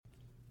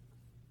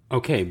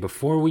Okay,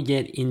 before we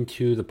get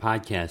into the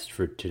podcast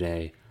for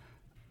today,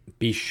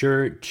 be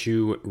sure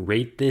to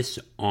rate this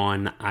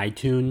on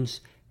iTunes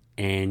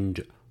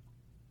and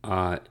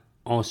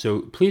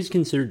also please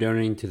consider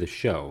donating to the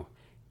show.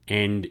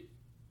 And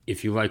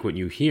if you like what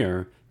you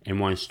hear and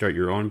want to start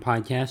your own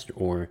podcast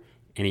or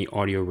any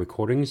audio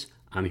recordings,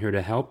 I'm here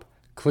to help.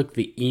 Click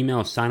the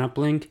email sign up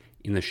link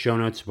in the show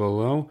notes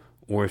below,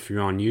 or if you're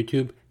on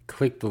YouTube,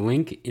 click the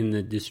link in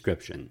the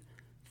description.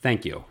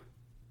 Thank you.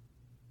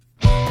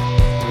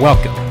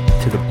 Welcome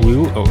to the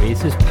Blue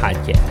Oasis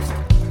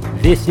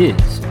Podcast. This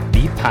is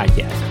the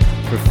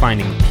podcast for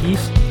finding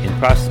peace and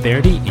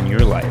prosperity in your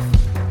life,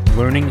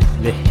 learning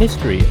the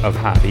history of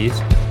hobbies,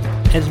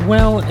 as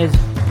well as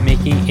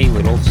making a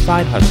little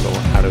side hustle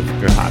out of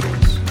your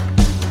hobbies.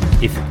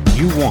 If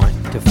you want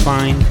to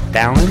find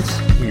balance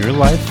in your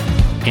life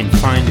and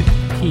find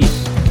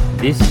peace,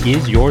 this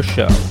is your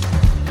show.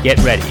 Get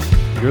ready.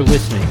 You're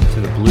listening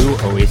to the Blue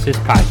Oasis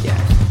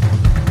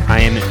Podcast. I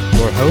am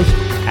your host,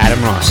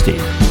 Adam Rothstein.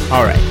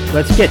 All right,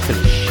 let's get to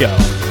the show.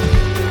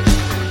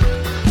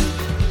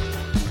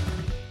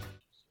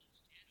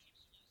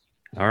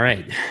 All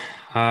right.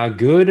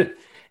 Good.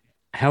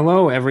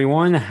 Hello,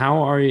 everyone.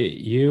 How are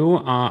you?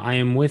 I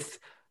am with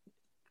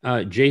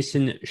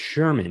Jason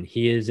Sherman.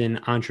 He is an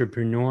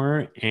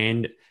entrepreneur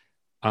and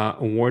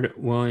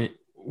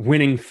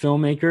award-winning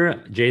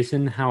filmmaker.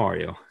 Jason, how are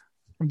you?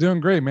 I'm doing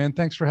great, man.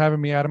 Thanks for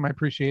having me, Adam. I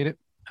appreciate it.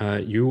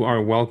 You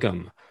are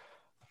welcome.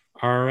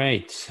 All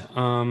right.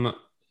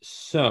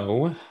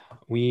 So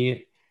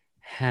we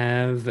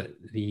have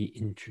the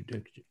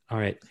introduction. All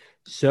right.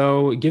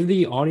 So give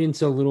the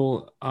audience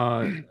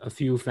a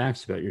few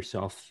facts about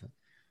yourself.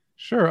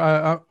 Sure.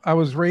 I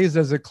was raised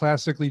as a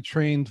classically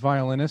trained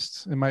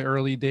violinist in my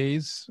early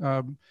days.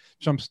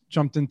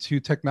 Jumped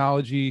into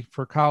technology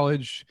for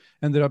college.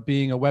 Ended up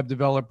being a web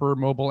developer,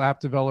 mobile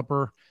app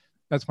developer.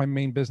 That's my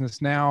main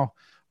business now.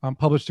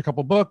 Published a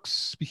couple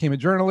books. Became a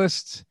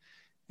journalist.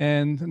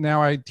 And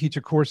now I teach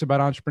a course about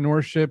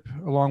entrepreneurship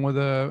along with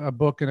a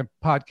book and a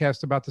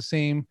podcast about the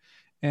same.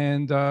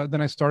 And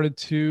then I started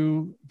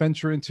to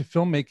venture into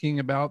filmmaking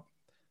about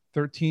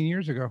 13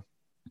 years ago.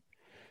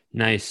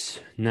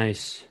 Nice.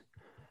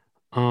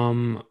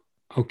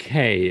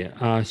 Okay.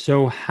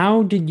 So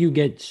how did you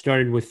get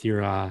started with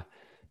your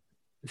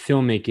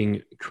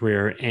filmmaking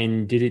career,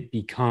 and did it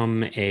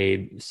become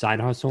a side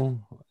hustle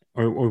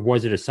or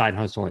was it a side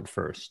hustle at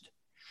first?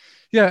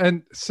 Yeah.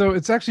 And so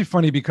it's actually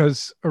funny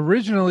because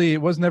originally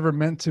it was never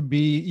meant to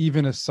be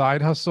even a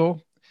side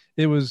hustle.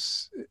 It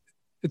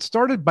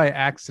started by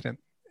accident.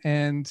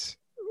 And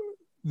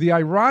the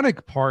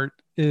ironic part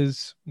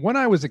is when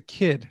I was a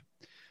kid,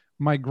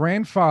 my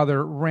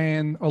grandfather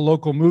ran a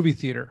local movie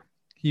theater.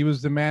 He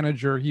was the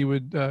manager. He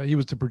was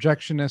the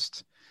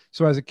projectionist.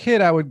 So as a kid,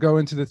 I would go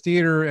into the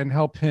theater and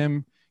help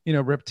him,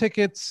 rip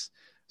tickets,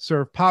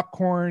 serve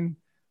popcorn.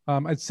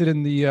 I'd sit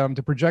in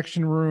the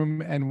projection room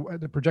and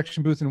the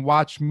projection booth and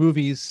watch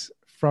movies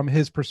from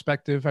his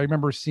perspective. I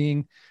remember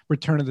seeing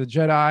Return of the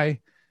Jedi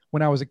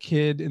when I was a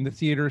kid in the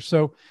theater.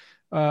 So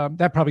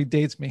that probably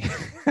dates me.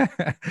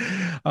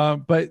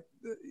 But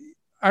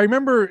I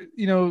remember,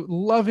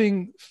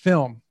 loving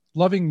film,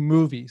 loving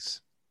movies,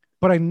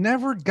 but I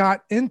never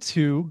got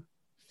into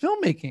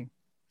filmmaking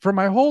for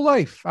my whole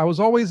life. I was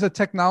always a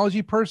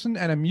technology person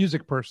and a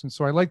music person.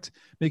 So I liked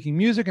making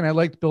music and I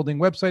liked building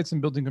websites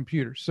and building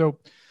computers. So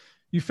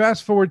you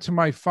fast forward to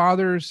my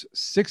father's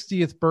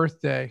 60th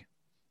birthday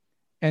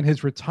and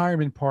his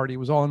retirement party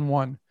was all in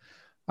one.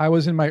 I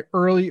was in my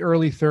early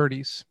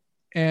 30s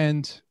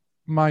and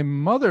my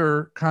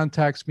mother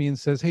contacts me and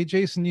says, "Hey,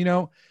 Jason,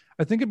 I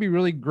think it'd be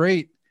really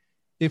great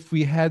if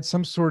we had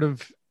some sort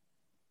of,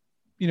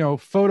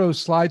 photo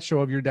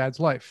slideshow of your dad's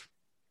life."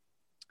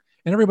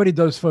 And everybody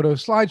does photo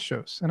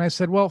slideshows. And I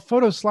said, well,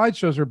 photo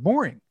slideshows are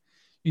boring.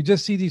 You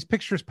just see these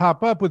pictures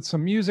pop up with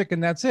some music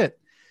and that's it.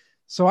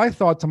 So I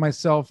thought to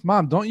myself,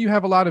 Mom, don't you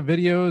have a lot of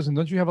videos and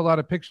don't you have a lot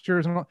of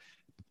pictures? And the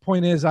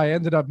point is, I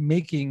ended up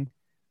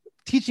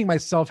teaching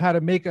myself how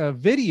to make a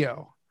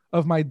video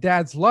of my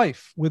dad's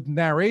life with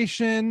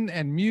narration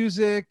and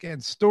music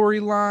and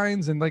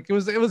storylines. And it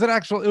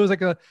was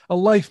like a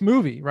life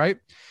movie, right?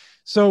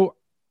 So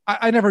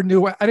I didn't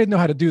know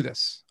how to do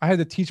this. I had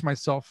to teach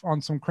myself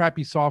on some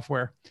crappy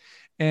software.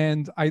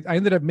 And I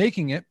ended up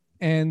making it.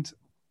 And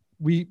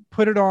we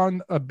put it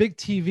on a big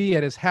TV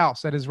at his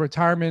house, at his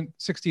retirement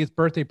 60th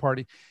birthday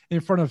party, in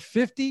front of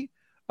 50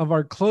 of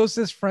our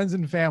closest friends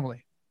and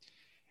family.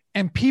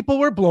 And people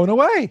were blown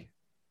away.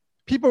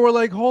 People were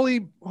like,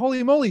 holy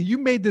moly, you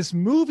made this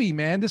movie,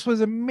 man. This was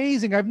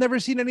amazing. I've never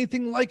seen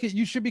anything like it.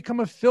 You should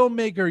become a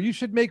filmmaker. You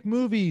should make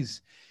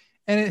movies.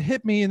 And it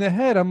hit me in the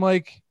head. I'm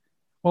like,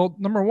 well,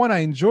 number one, I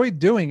enjoyed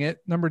doing it.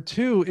 Number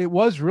two, it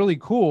was really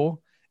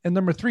cool. And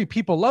number three,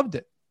 people loved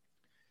it.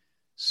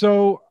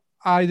 So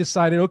I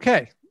decided,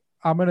 okay,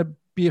 I'm going to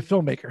be a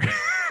filmmaker.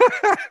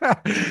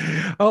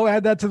 I'll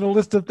add that to the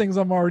list of things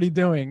I'm already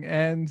doing.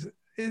 And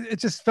it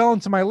just fell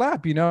into my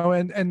lap,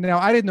 and now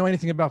I didn't know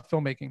anything about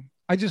filmmaking.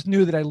 I just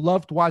knew that I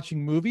loved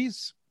watching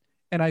movies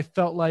and I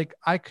felt like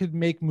I could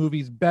make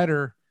movies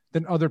better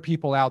than other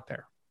people out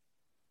there.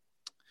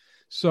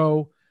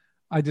 So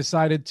I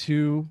decided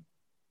to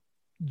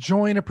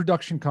join a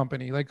production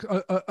company, like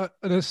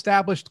an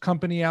established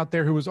company out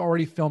there who was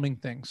already filming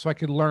things, so I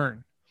could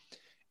learn.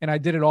 And I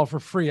did it all for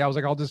free. I was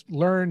like, I'll just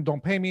learn,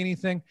 don't pay me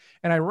anything.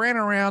 And I ran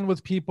around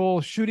with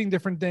people shooting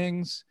different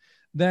things.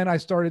 Then I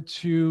started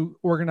to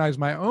organize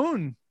my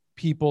own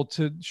people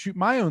to shoot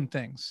my own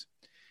things.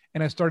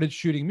 And I started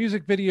shooting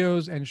music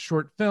videos and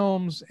short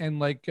films and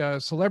like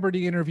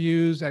celebrity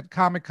interviews at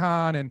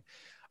Comic-Con. And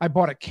I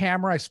bought a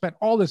camera. I spent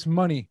all this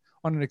money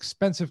on an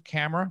expensive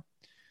camera,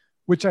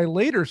 which I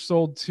later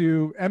sold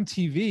to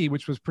MTV,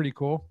 which was pretty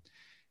cool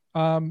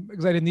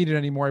because I didn't need it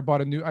anymore. I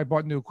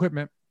bought new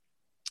equipment.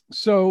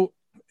 So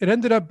it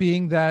ended up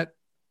being that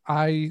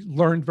I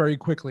learned very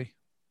quickly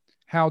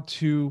how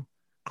to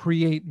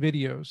create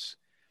videos.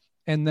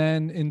 And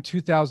then in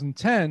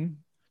 2009,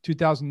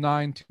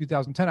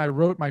 2010, I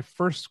wrote my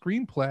first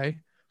screenplay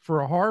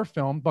for a horror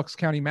film, Bucks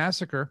County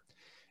Massacre.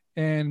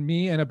 And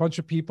me and a bunch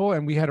of people,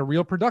 and we had a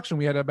real production.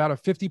 We had about a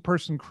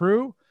 50-person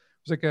crew.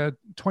 It was like a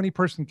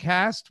 20-person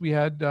cast. We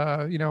had,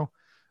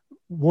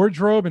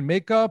 wardrobe and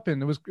makeup,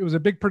 and it was a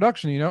big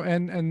production,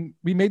 and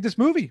we made this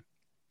movie.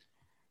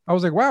 I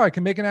was like, wow, I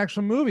can make an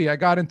actual movie. I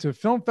got into a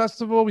film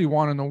festival. We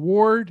won an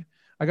award.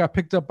 I got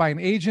picked up by an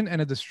agent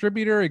and a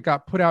distributor. It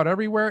got put out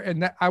everywhere.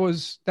 And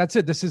that's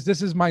it. This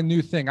is my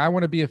new thing. I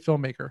want to be a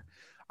filmmaker.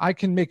 I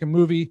can make a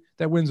movie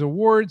that wins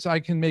awards. I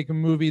can make a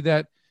movie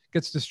that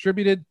gets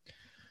distributed.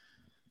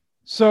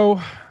 So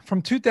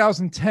from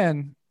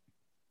 2010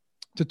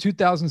 to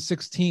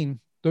 2016,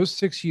 those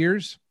 6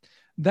 years,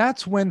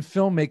 that's when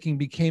filmmaking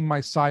became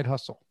my side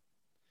hustle.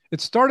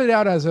 It started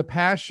out as a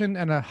passion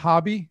and a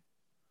hobby,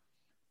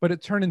 but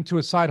it turned into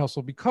a side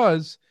hustle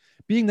because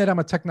being that I'm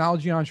a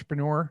technology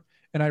entrepreneur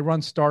and I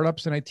run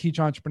startups and I teach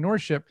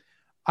entrepreneurship,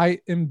 I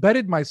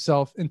embedded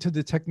myself into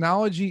the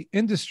technology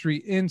industry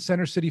in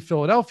Center City,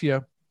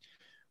 Philadelphia,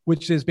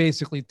 which is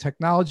basically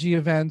technology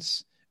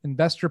events,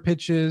 investor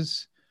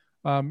pitches,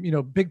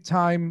 big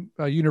time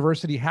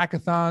university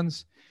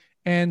hackathons.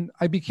 And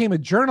I became a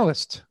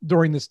journalist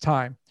during this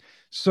time.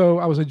 So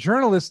I was a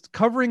journalist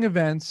covering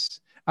events.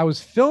 I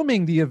was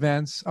filming the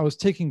events. I was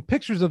taking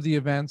pictures of the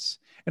events,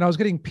 and I was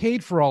getting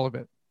paid for all of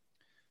it.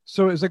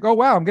 So it was like, oh,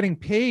 wow, I'm getting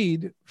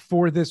paid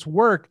for this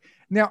work.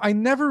 Now, I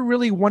never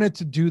really wanted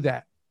to do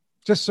that.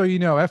 Just so you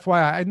know,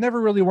 FYI, I never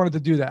really wanted to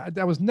do that.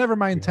 That was never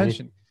my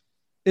intention.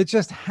 Mm-hmm. It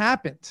just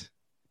happened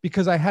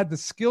because I had the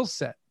skill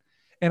set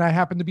and I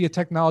happened to be a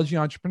technology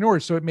entrepreneur.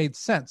 So it made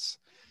sense.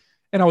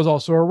 And I was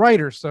also a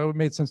writer. So it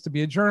made sense to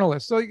be a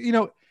journalist. So,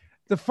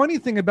 the funny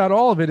thing about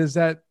all of it is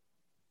that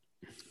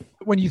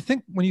when you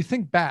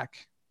think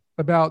back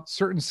about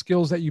certain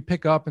skills that you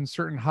pick up in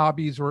certain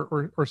hobbies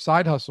or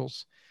side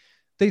hustles,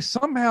 they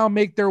somehow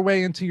make their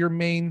way into your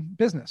main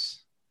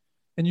business.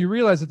 And you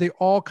realize that they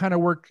all kind of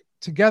work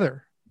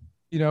together,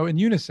 in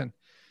unison.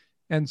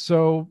 And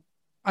so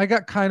I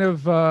got kind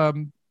of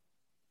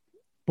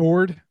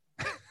bored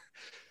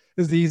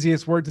is the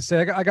easiest word to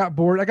say. I got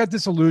bored. I got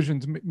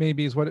disillusioned,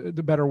 maybe is what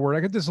the better word. I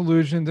got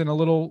disillusioned and a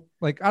little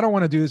like, I don't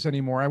want to do this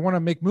anymore. I want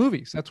to make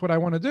movies. That's what I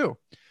want to do.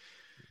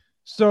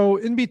 So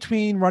in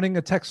between running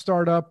a tech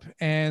startup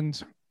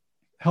and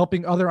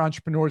helping other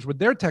entrepreneurs with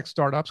their tech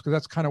startups, because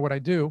that's kind of what I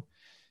do,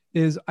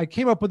 is I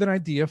came up with an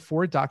idea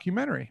for a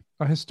documentary,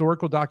 a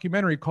historical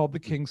documentary called The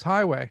King's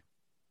Highway.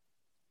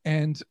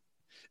 And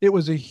it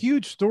was a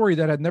huge story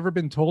that had never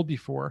been told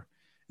before.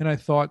 And I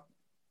thought,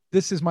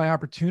 this is my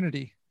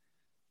opportunity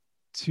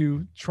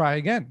to try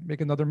again,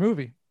 make another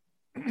movie.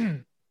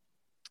 And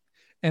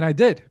I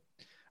did.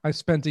 I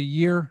spent a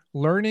year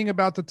learning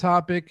about the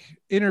topic,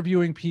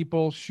 interviewing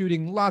people,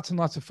 shooting lots and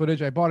lots of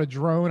footage. I bought a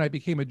drone. I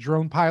became a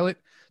drone pilot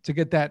to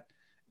get that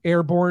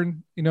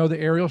airborne, the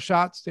aerial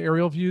shots, the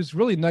aerial views,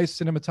 really nice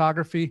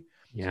cinematography.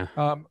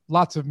 Yeah.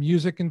 Lots of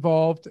music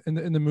involved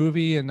in the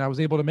movie. And I was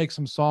able to make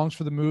some songs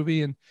for the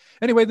movie. And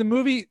anyway, the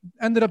movie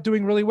ended up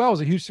doing really well. It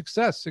was a huge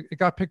success. It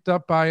got picked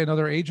up by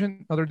another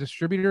agent, another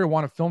distributor,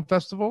 won a film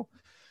festival,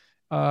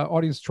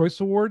 Audience Choice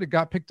Award. It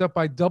got picked up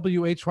by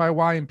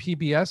WHYY and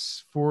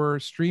PBS for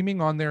streaming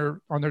on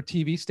their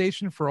TV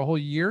station for a whole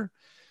year.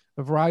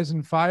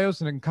 Verizon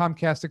Fios and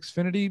Comcast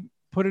Xfinity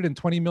put it in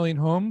 20 million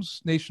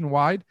homes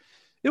nationwide.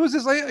 It was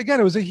just like, again,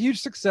 it was a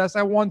huge success.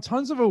 I won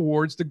tons of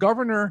awards. The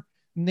governor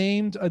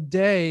named a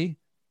day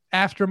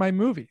after my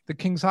movie. The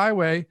King's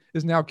Highway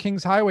is now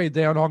King's Highway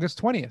Day on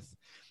August 20th.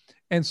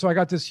 And so I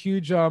got this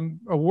huge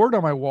award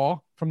on my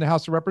wall from the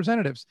House of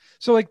Representatives.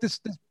 So like this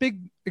big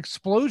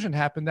explosion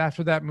happened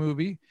after that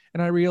movie.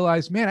 And I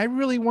realized, man, I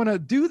really want to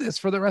do this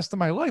for the rest of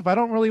my life. I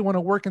don't really want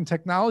to work in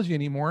technology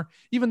anymore,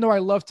 even though I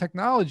love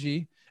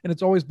technology and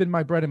it's always been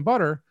my bread and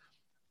butter.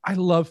 I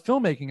love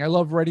filmmaking. I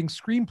love writing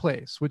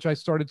screenplays, which I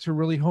started to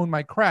really hone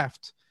my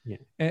craft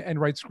and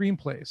write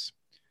screenplays.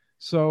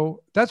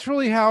 So that's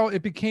really how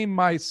it became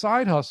my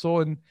side hustle.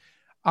 And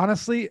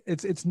honestly,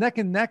 it's neck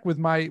and neck with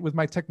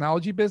my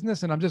technology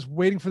business. And I'm just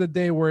waiting for the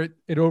day where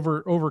it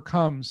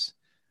overcomes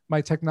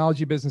my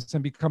technology business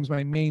and becomes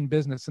my main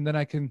business. And then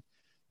I can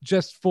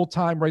just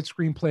full-time write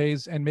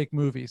screenplays and make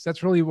movies.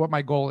 That's really what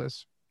my goal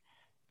is.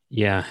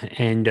 Yeah.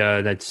 And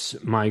that's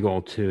my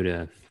goal too,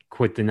 to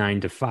quit the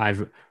 9 to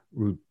 5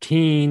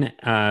 routine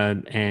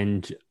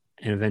and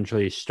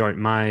eventually start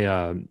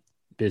my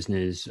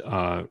business.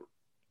 I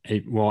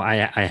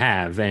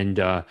have,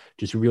 and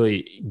just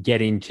really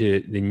get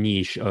into the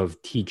niche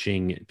of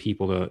teaching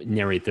people to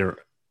narrate their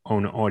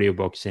own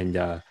audiobooks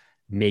and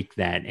make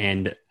that,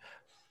 and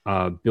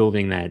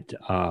building that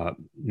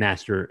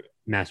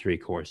mastery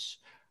course.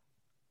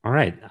 All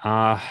right.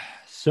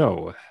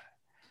 So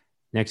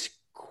next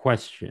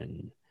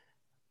question.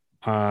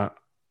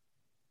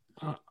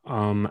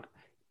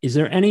 Is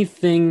there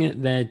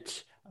anything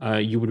that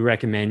you would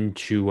recommend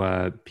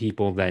to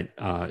people that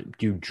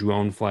do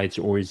drone flights,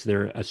 or is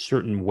there a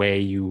certain way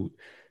you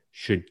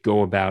should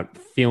go about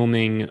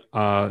filming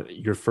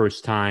your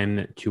first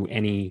time to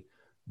any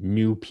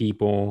new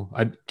people,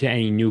 to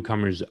any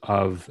newcomers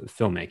of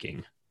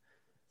filmmaking?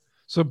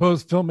 So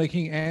both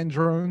filmmaking and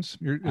drones.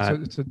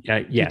 It's two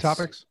Yes.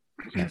 topics.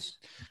 Yes.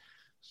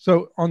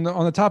 So on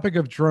the topic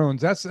of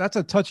drones, that's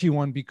a touchy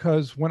one,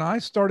 because when I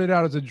started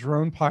out as a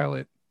drone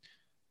pilot,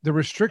 the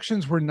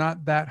restrictions were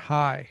not that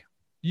high.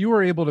 You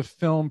were able to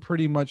film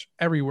pretty much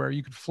everywhere.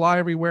 You could fly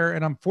everywhere.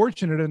 And I'm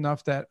fortunate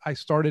enough that I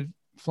started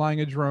flying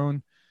a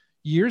drone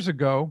years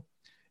ago,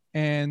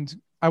 and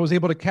I was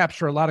able to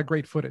capture a lot of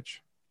great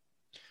footage.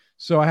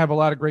 So I have a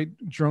lot of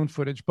great drone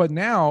footage. But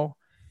now,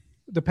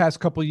 the past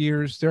couple of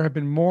years, there have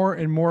been more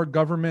and more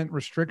government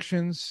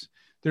restrictions.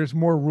 There's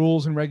more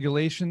rules and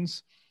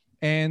regulations,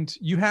 and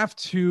you have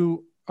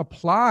to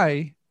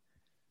apply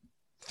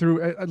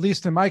through, at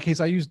least in my case,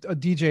 I used a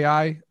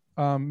DJI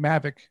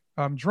Mavic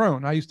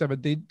drone. I used to have a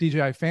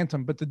DJI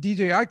Phantom, but the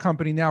DJI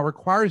company now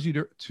requires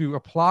you to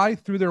apply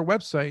through their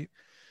website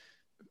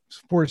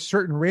for a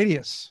certain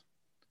radius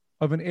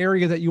of an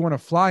area that you want to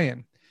fly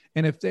in.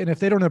 And if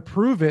they don't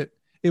approve it,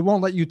 it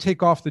won't let you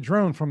take off the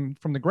drone from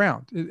the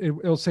ground.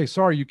 It'll say,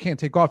 sorry, you can't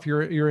take off.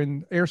 You're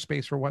in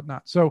airspace or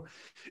whatnot. So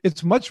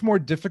it's much more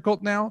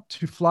difficult now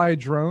to fly a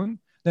drone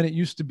than it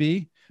used to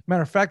be.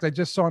 Matter of fact, I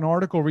just saw an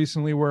article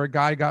recently where a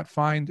guy got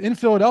fined in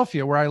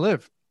Philadelphia, where I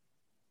live,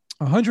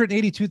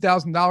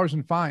 $182,000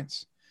 in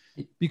fines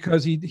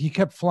because he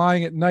kept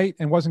flying at night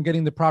and wasn't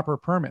getting the proper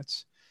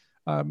permits.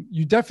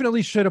 You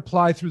definitely should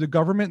apply through the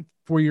government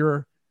for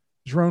your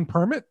drone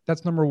permit.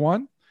 That's number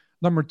one.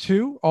 Number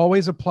two,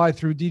 always apply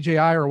through DJI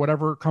or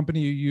whatever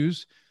company you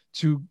use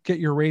to get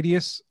your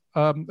radius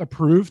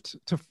approved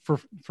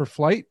for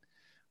flight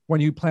when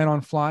you plan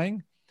on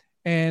flying.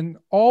 And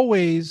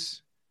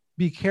always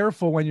be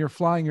careful when you're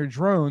flying your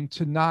drone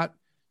to not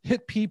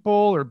hit people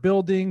or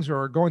buildings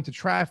or go into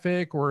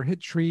traffic or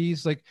hit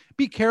trees. Like,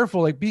 be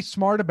careful, like be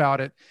smart about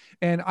it.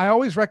 And I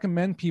always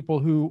recommend people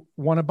who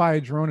want to buy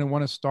a drone and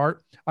want to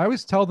start, I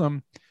always tell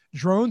them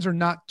drones are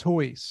not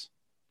toys.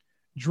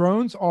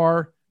 Drones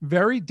are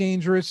very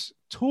dangerous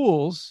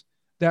tools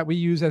that we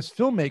use as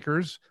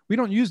filmmakers. We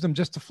don't use them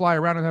just to fly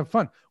around and have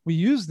fun. We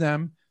use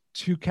them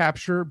to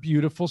capture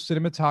beautiful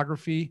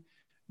cinematography,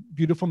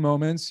 beautiful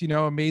moments,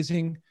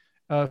 amazing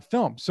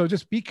film. So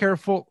just be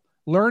careful,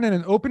 learn in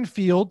an open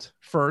field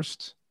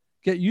first,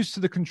 get used to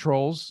the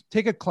controls,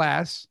 take a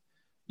class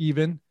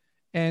even,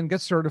 and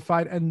get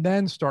certified, and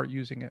then start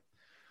using it.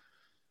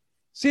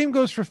 Same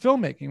goes for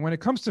filmmaking. When it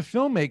comes to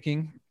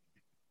filmmaking,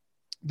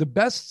 the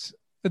best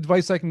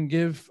advice I can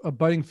give a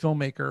budding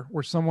filmmaker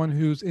or someone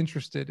who's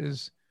interested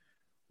is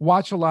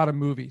watch a lot of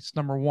movies,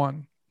 number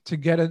one, to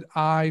get an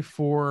eye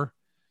for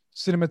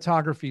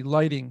cinematography,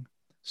 lighting,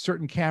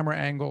 certain camera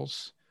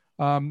angles,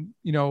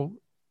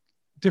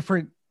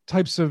 different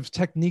types of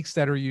techniques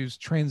that are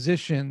used,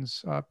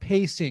 transitions,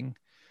 pacing,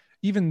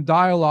 even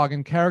dialogue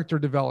and character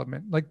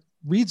development. Like,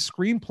 read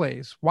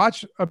screenplays,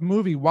 watch a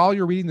movie while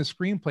you're reading the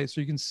screenplay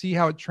so you can see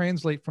how it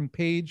translates from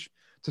page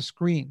to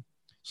screen.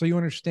 So you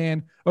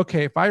understand,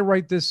 okay, if I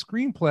write this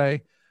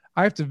screenplay,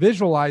 I have to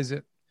visualize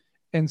it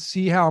and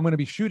see how I'm going to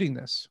be shooting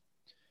this.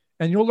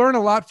 And you'll learn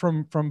a lot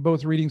from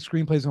both reading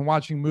screenplays and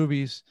watching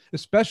movies,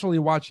 especially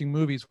watching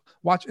movies.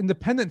 Watch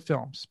independent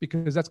films,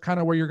 because that's kind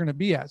of where you're going to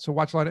be at. So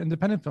watch a lot of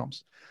independent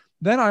films.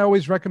 Then I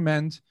always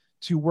recommend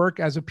to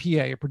work as a PA,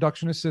 a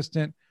production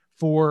assistant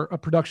for a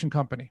production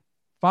company.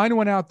 Find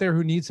one out there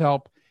who needs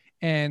help.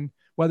 And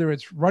whether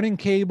it's running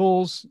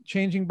cables,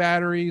 changing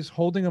batteries,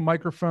 holding a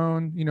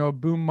microphone, a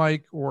boom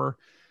mic, or,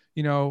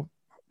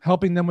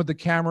 helping them with the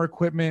camera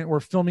equipment, or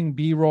filming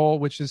B-roll,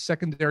 which is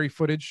secondary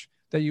footage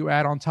that you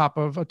add on top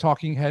of a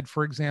talking head,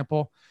 for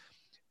example.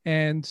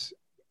 And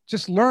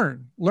just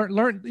learn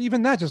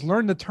even that, just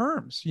learn the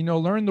terms,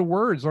 learn the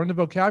words, learn the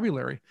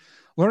vocabulary,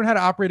 learn how to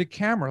operate a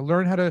camera,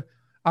 learn how to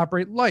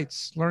operate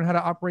lights, learn how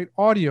to operate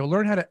audio,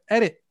 learn how to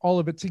edit all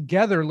of it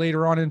together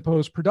later on in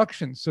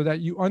post-production so that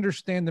you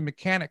understand the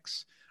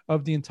mechanics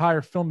of the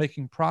entire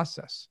filmmaking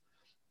process.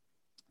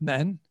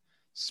 Then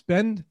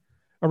spend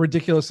a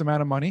ridiculous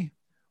amount of money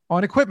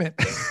on equipment.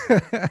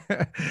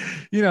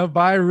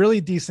 Buy a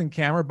really decent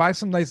camera, buy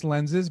some nice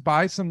lenses,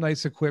 buy some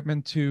nice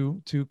equipment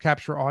to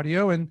capture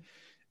audio, and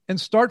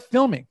start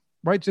filming,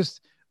 right?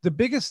 Just the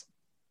biggest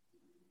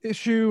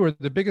issue or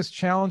the biggest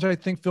challenge I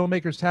think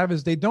filmmakers have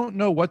is they don't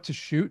know what to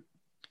shoot.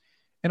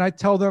 And I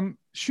tell them,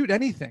 shoot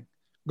anything.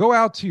 Go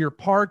out to your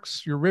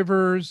parks, your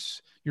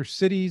rivers, your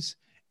cities.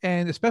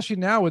 And especially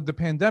now with the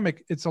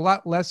pandemic, it's a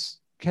lot less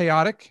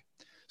chaotic.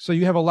 So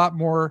you have a lot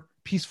more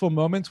peaceful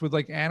moments with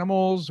like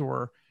animals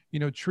or,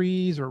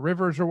 trees or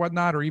rivers or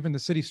whatnot, or even the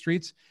city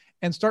streets,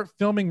 and start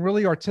filming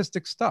really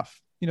artistic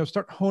stuff.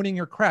 Start honing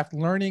your craft,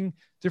 learning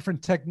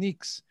different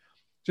techniques,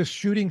 just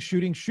shooting,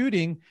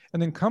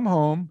 and then come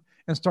home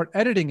and start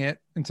editing it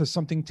into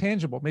something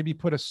tangible. Maybe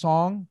put a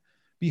song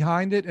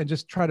behind it and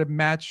just try to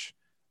match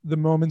the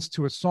moments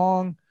to a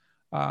song.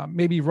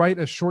 Maybe write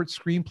a short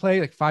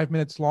screenplay, like 5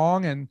 minutes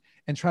long, and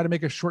try to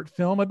make a short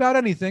film about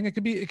anything. It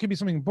could be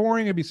something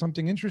boring. It'd be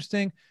something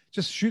interesting.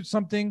 Just shoot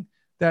something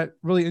that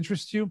really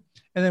interests you.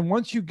 And then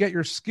once you get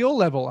your skill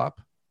level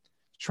up,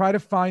 try to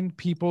find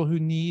people who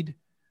need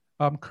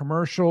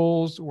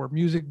commercials or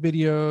music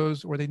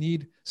videos, or they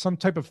need some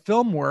type of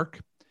film work,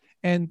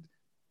 and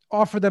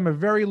offer them a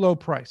very low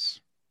price.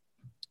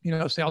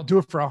 Say, I'll do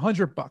it for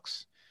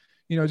 $100.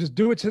 Just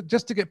do it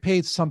just to get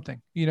paid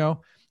something,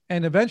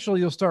 and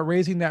eventually you'll start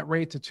raising that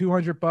rate to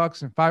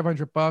 $200 and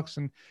 $500,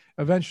 and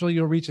eventually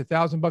you'll reach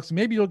 $1,000, and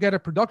maybe you'll get a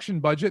production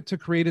budget to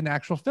create an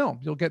actual film.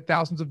 You'll get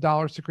thousands of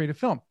dollars to create a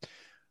film,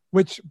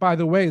 which, by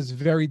the way, is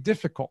very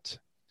difficult.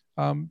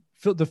 The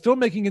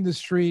filmmaking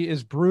industry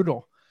is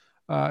brutal.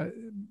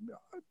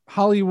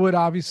 Hollywood,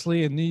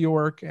 obviously, and New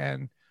York,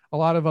 and a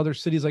lot of other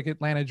cities like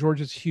Atlanta,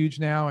 Georgia is huge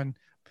now. And,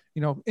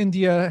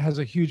 India has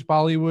a huge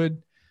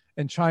Bollywood,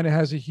 and China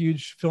has a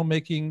huge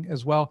filmmaking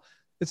as well.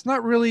 It's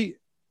not really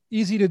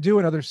easy to do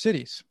in other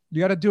cities.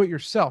 You got to do it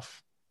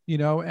yourself,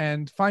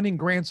 and finding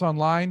grants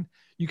online,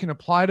 you can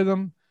apply to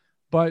them,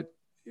 but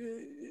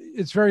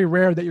it's very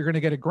rare that you're going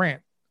to get a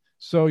grant.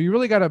 So you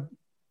really got to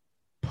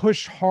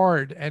push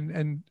hard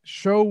and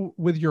show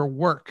with your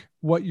work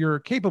what you're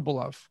capable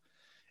of,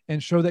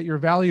 and show that you're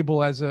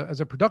valuable as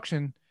a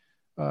production,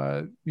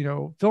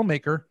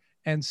 filmmaker,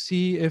 and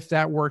see if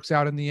that works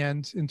out in the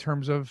end in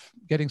terms of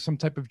getting some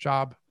type of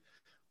job.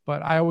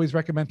 But I always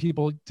recommend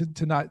people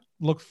to not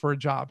look for a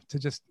job, to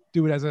just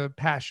do it as a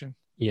passion.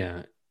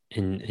 Yeah.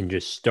 And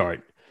just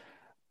start.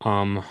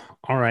 All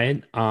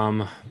right.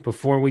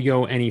 Before we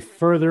go any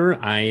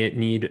further, I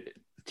need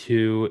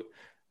to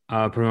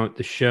promote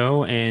the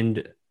show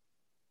and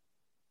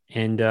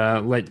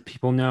let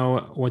people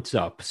know what's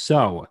up.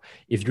 So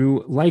if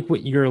you like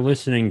what you're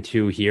listening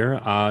to here,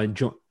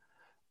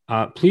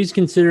 please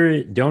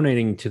consider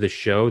donating to the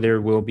show.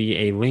 There will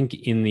be a link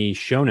in the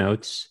show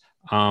notes.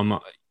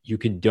 You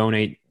could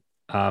donate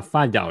 $5,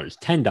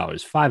 $10,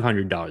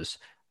 $500,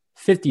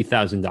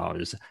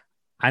 $50,000.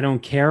 I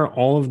don't care.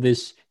 All of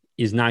this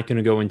is not going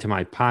to go into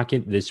my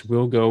pocket. This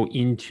will go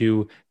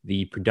into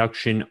the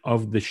production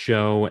of the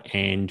show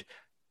and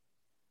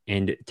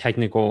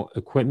technical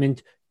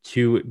equipment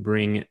to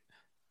bring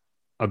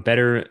a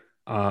better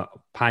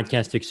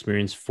podcast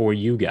experience for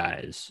you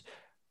guys.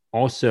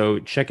 Also,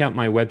 check out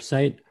my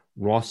website,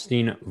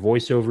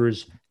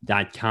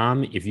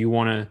 rothsteinvoiceovers.com. If you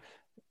want to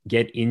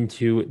get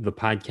into the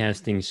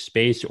podcasting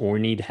space or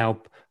need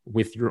help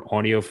with your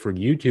audio for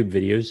YouTube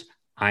videos,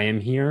 I am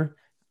here,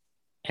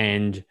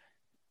 and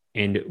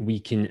we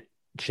can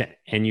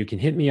and you can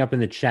hit me up in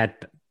the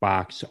chat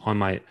box on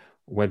my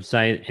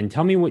website and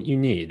tell me what you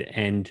need,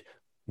 and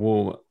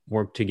we'll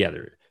work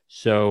together.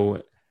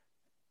 So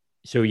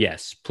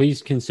yes,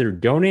 please consider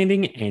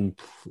donating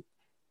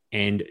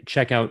and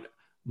check out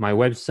my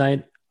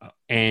website,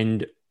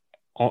 and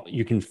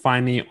you can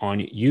find me on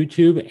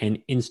YouTube and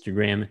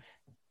Instagram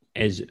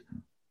as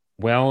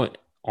well.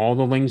 All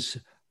the links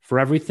for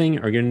everything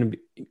are going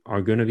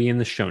to be in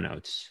the show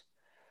notes.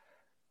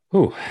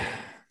 Whew.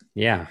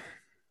 Yeah.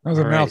 That was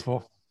a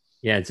mouthful.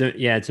 Yeah,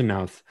 it's a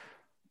mouthful.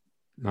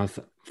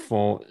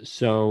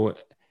 So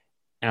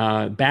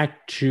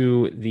back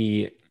to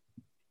the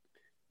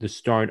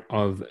start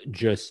of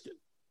just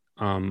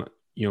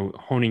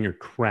honing your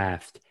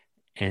craft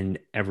and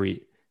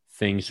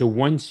everything. So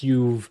once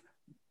you've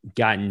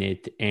gotten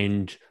it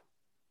and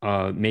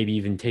maybe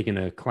even taken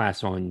a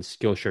class on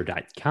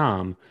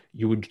Skillshare.com,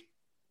 you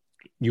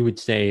would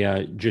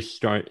say just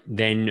start,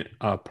 then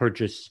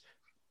purchase,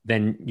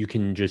 then you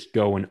can just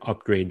go and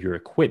upgrade your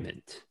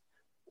equipment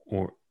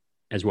or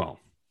as well.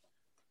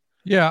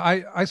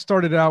 Yeah, I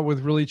started out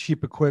with really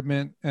cheap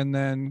equipment and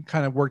then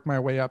kind of worked my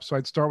way up. So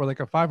I'd start with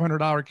like a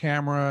 $500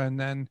 camera, and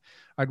then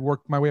I'd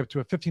work my way up to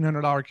a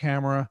 $1,500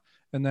 camera,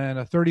 and then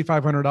a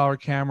 $3,500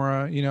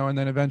 camera, and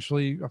then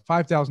eventually a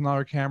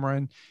 $5,000 camera.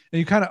 And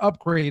you kind of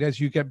upgrade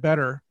as you get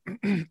better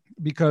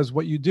because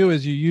what you do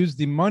is you use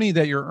the money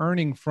that you're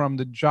earning from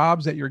the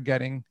jobs that you're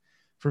getting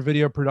for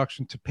video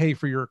production to pay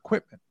for your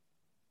equipment.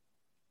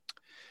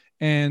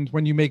 And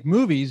when you make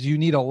movies, you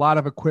need a lot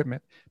of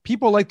equipment.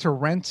 People like to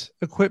rent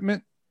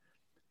equipment,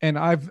 and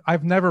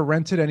I've never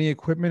rented any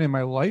equipment in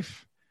my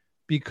life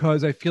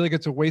because I feel like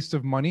it's a waste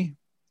of money.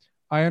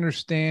 I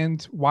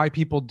understand why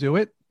people do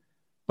it,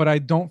 but I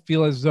don't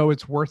feel as though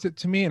it's worth it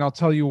to me, and I'll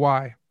tell you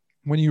why.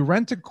 When you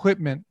rent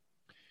equipment,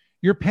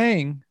 you're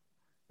paying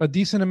a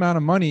decent amount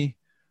of money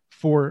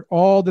for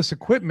all this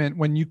equipment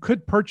when you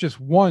could purchase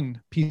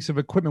one piece of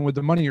equipment with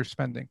the money you're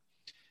spending.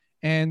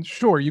 And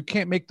sure, you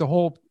can't make the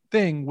whole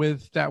thing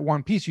with that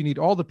one piece. You need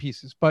all the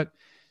pieces. But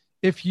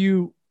if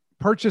you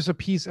purchase a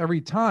piece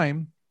every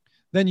time,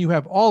 then you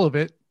have all of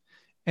it.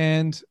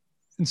 And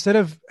instead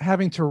of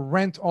having to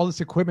rent all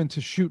this equipment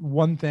to shoot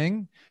one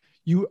thing,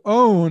 you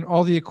own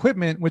all the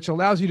equipment, which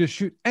allows you to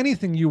shoot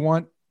anything you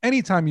want,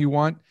 anytime you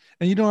want,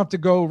 and you don't have to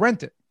go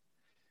rent it.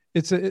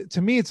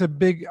 To me, it's a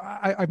big,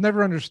 I've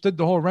never understood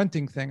the whole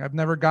renting thing. I've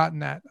never gotten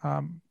that.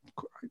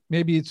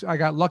 Maybe I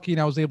got lucky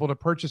and I was able to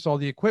purchase all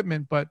the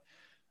equipment, but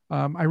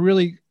I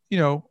really,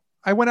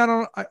 I went out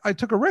on, I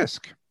took a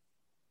risk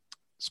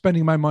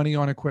spending my money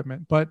on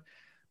equipment, but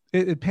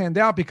it panned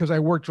out because I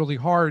worked really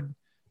hard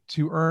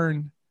to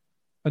earn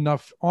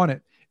enough on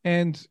it.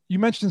 And you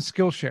mentioned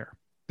Skillshare.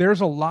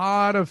 There's a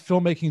lot of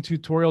filmmaking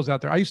tutorials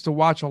out there. I used to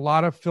watch a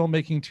lot of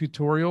filmmaking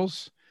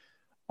tutorials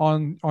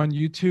on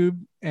YouTube,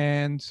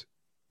 and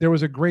there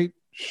was a great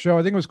show.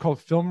 I think it was called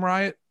Film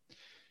Riot.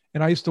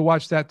 And I used to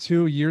watch that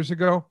too years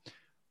ago.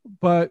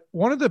 But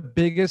one of the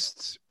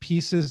biggest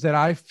pieces that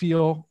I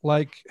feel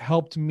like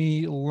helped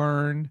me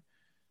learn,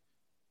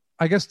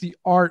 I guess, the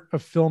art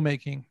of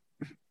filmmaking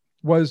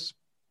was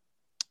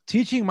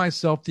teaching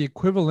myself the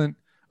equivalent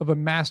of a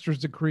master's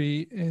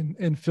degree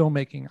in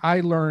filmmaking.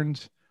 I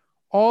learned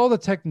all the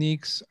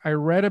techniques. I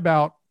read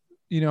about,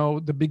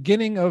 the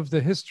beginning of the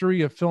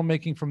history of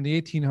filmmaking from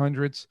the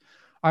 1800s.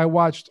 I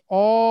watched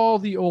all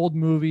the old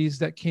movies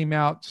that came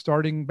out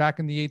starting back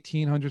in the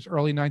 1800s,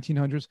 early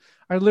 1900s.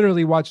 I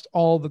literally watched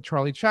all the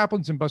Charlie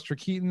Chaplins and Buster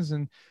Keatons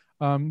and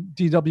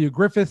D.W.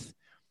 Griffith,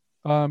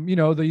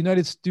 the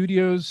United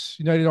Studios,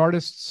 United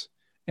Artists.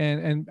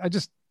 And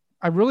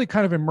I really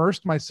kind of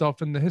immersed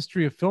myself in the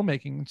history of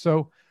filmmaking. And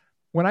so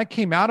when I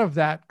came out of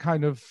that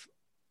kind of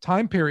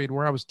time period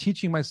where I was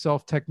teaching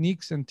myself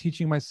techniques and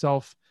teaching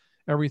myself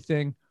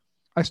everything,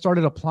 I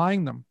started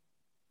applying them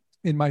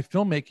in my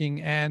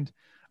filmmaking. And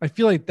I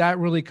feel like that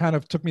really kind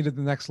of took me to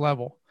the next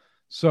level.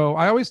 So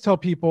I always tell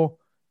people,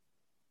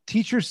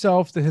 teach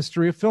yourself the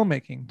history of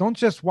filmmaking. Don't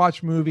just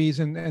watch movies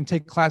and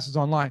take classes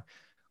online.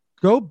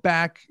 Go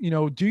back,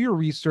 do your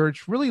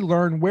research, really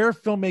learn where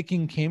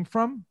filmmaking came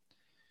from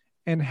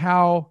and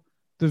how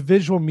the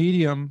visual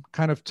medium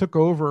kind of took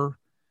over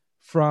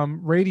from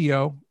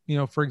radio,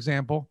 for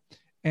example,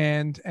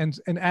 and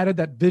added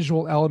that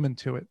visual element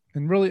to it.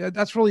 And really,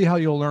 that's really how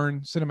you'll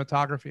learn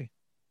cinematography.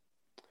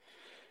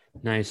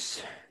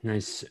 Nice.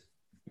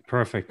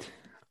 Perfect.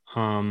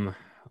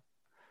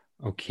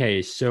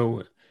 Okay.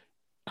 So,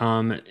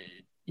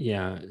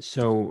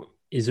 So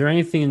is there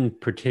anything in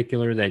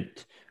particular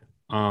that,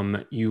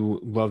 you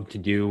love to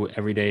do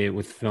every day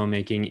with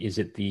filmmaking? Is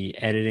it the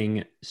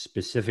editing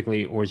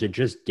specifically, or is it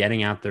just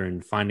getting out there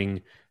and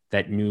finding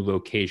that new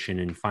location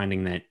and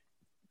finding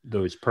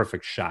those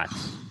perfect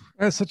shots?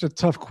 That's such a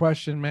tough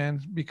question,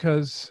 man,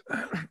 because,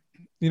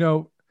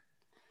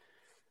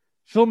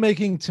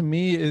 filmmaking to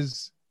me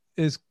is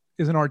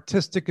an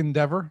artistic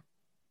endeavor,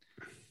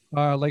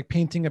 like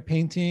painting a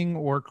painting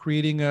or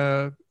creating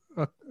a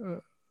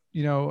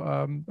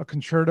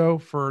concerto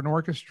for an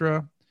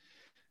orchestra.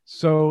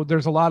 So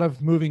there's a lot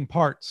of moving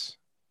parts.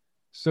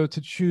 So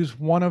to choose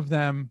one of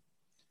them,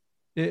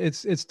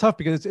 it's tough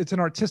because it's an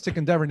artistic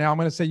endeavor. Now I'm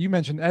going to say, you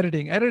mentioned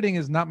editing. Editing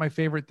is not my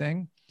favorite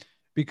thing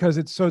because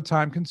it's so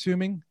time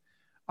consuming.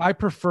 I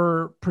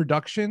prefer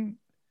production.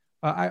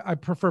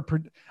 Look,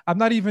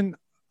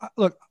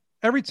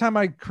 every time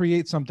I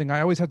create something,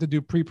 I always have to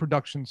do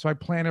pre-production. So I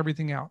plan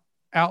everything out,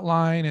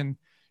 outline and,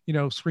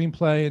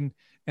 screenplay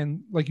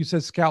and like you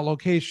said, scout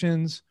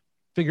locations,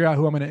 figure out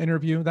who I'm going to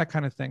interview, that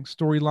kind of thing,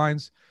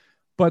 storylines.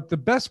 But the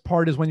best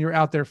part is when you're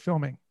out there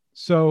filming.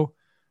 So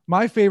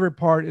my favorite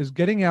part is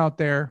getting out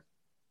there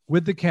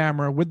with the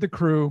camera, with the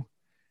crew,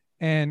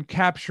 and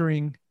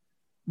capturing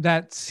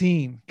that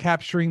scene,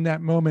 capturing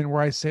that moment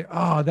where I say,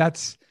 oh,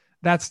 that's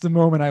the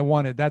moment I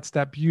wanted. That's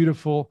that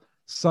beautiful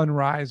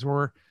sunrise,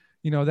 or,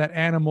 that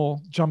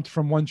animal jumped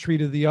from one tree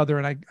to the other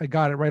and I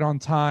got it right on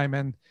time.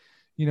 And,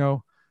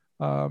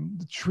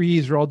 the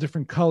trees are all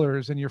different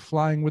colors and you're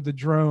flying with the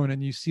drone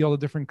and you see all the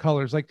different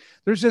colors. Like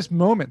there's just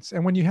moments.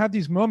 And when you have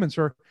these moments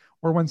or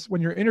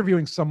when you're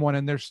interviewing someone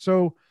and they're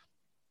so,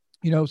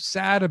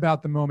 sad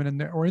about the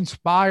moment or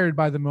inspired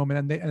by the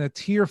moment and a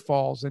tear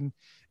falls and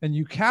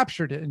you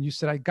captured it and you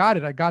said, I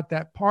got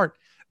that part.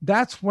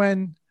 That's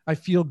when I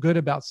feel good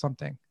about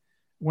something.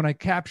 When I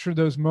capture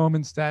those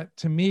moments that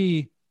to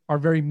me are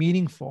very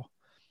meaningful.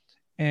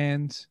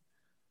 And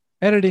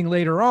editing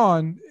later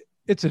on,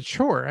 it's a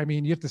chore. I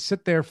mean, you have to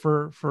sit there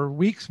for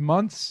weeks,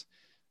 months,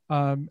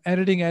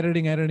 editing,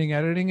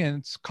 and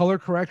it's color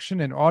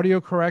correction and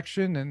audio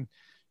correction and,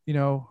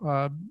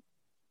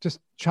 just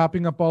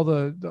chopping up all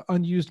the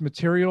unused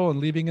material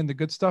and leaving in the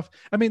good stuff.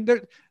 I mean,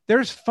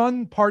 there's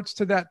fun parts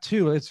to that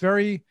too.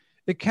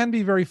 It can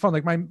be very fun.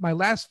 Like my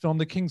last film,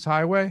 The King's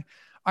Highway,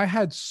 I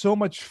had so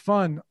much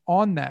fun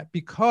on that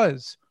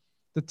because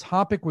the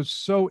topic was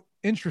so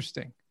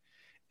interesting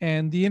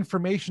and the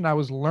information I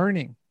was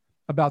learning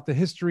about the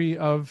history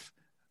of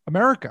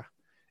America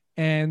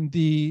and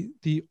the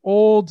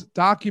old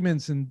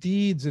documents and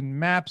deeds and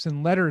maps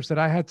and letters that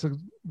I had to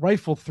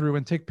rifle through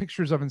and take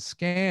pictures of and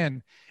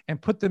scan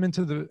and put them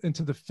into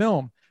the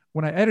film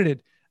when I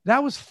edited,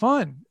 that was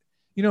fun.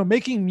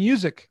 Making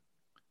music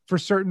for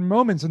certain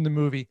moments in the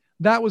movie,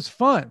 that was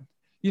fun.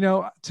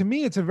 To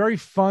me, it's a very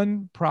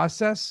fun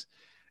process.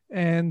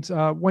 And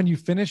when you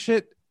finish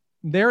it,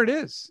 there it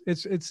is.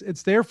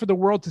 It's there for the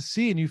world to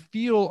see, and you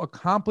feel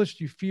accomplished.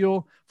 You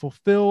feel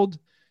fulfilled.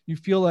 You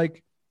feel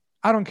like,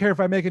 I don't care if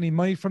I make any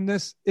money from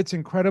this. It's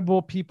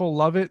incredible. People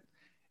love it.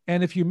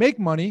 And if you make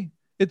money,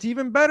 it's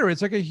even better.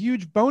 It's like a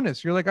huge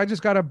bonus. You're like, I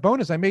just got a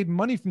bonus. I made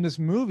money from this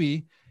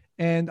movie,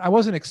 and I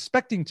wasn't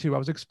expecting to. I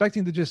was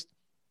expecting to just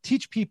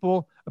teach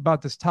people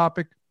about this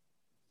topic,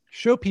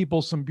 show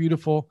people some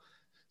beautiful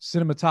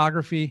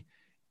cinematography,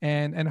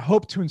 and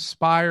hope to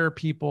inspire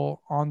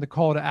people on the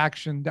call to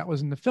action that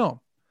was in the film.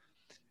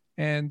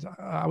 And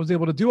I was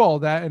able to do all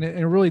that, and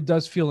it really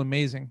does feel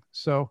amazing.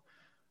 So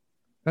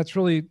that's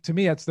really, to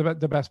me, that's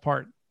the best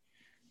part.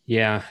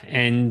 Yeah.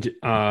 And,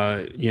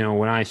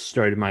 when I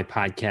started my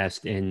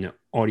podcast and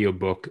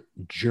audiobook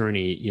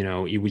journey,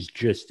 it was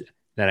just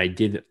that I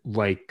did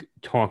like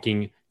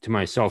talking to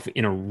myself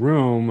in a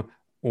room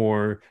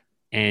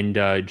and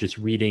just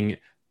reading,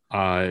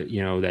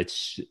 that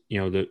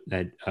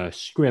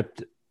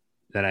script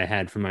that I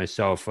had for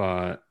myself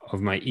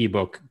of my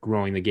ebook,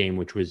 Growing the Game,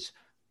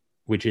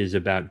 which is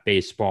about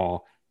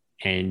baseball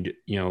and,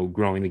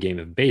 growing the game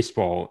of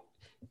baseball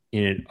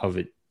in and of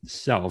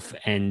itself.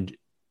 And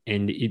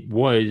it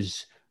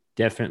was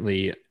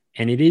definitely,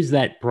 and it is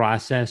that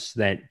process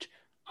that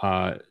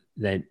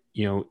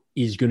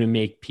is going to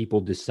make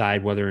people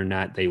decide whether or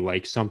not they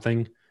like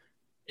something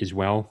as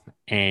well.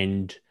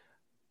 And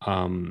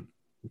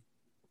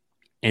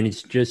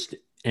it's just,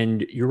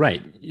 and you're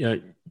right.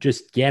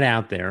 Just get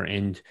out there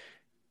and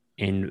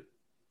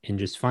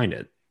just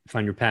find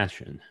your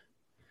passion.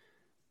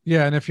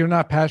 Yeah. And if you're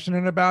not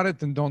passionate about it,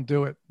 then don't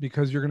do it,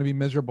 because you're going to be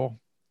miserable.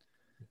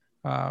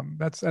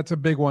 That's a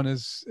big one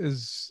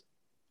is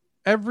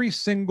every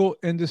single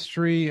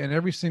industry and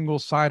every single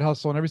side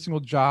hustle and every single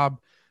job,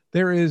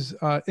 there is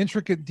an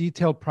intricate,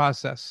 detailed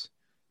process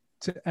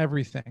to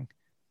everything.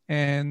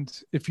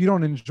 And if you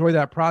don't enjoy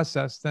that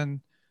process,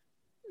 then,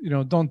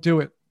 don't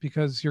do it,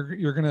 because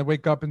you're going to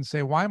wake up and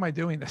say, why am I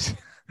doing this?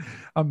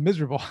 I'm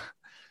miserable.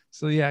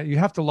 So yeah, you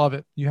have to love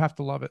it. You have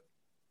to love it.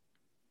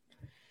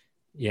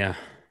 Yeah.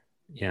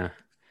 Yeah.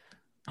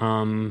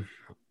 All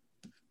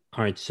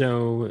right.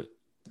 So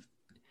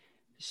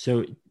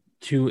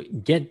to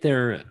get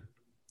there,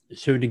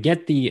 so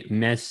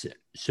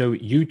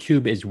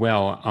YouTube as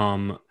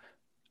well.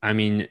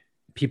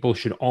 People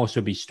should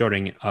also be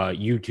starting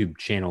YouTube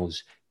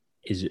channels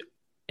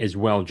as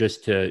well,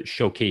 just to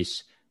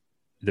showcase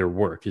their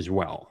work as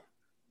well.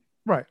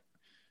 Right.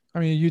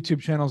 YouTube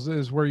channels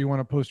is where you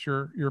want to post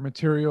your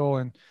material,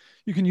 and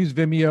you can use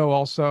Vimeo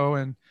also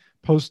and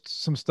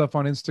post some stuff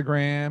on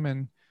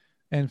Instagram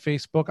and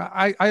Facebook.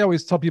 I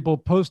always tell people,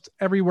 post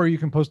everywhere you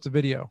can post a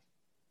video,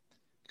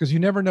 because you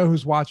never know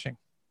who's watching.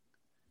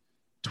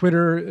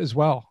 Twitter as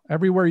well.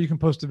 Everywhere you can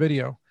post a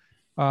video.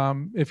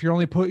 If you're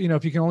only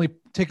if you can only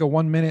take a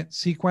 1 minute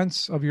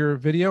sequence of your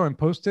video and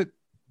post it,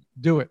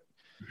 do it.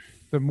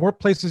 The more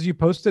places you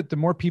post it, the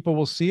more people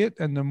will see it,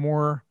 and the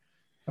more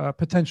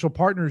potential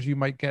partners you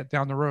might get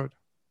down the road.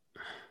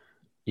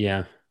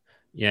 Yeah.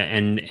 Yeah.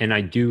 And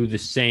I do the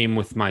same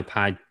with my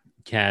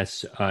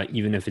podcasts.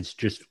 Even if it's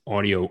just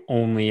audio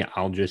only,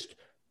 I'll just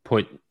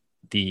put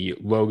the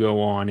logo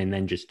on and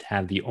then just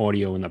have the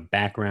audio in the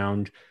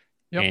background.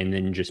 Yep. And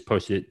then just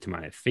post it to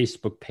my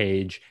Facebook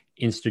page,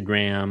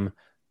 Instagram,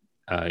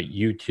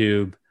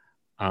 YouTube,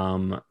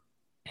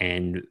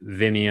 and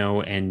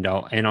Vimeo,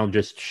 and I'll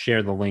just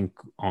share the link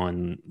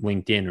on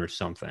LinkedIn or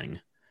something.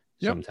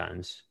 Yep.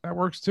 Sometimes that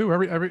works too.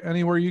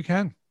 Anywhere you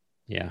can.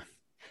 Yeah.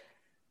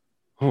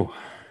 Oh,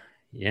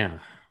 yeah.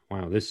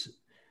 Wow. This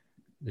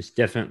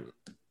definitely.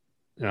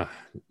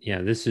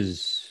 This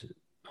is.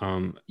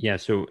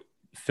 So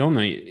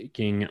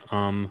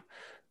filmmaking.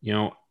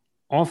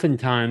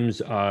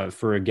 Oftentimes,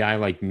 for a guy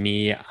like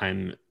me,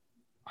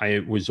 I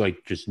was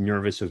like just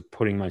nervous of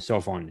putting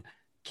myself on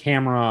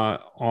camera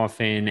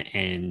often,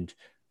 and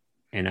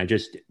I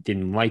just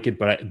didn't like it.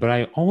 But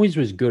I always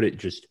was good at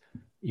just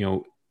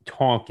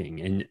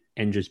talking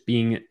and just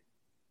being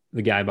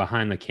the guy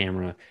behind the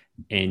camera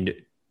and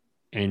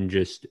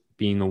just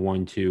being the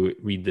one to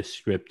read the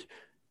script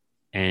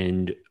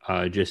and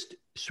just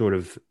sort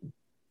of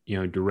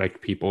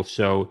direct people.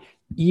 So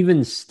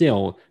even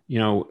still,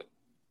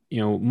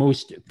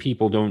 most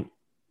people don't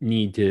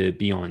need to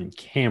be on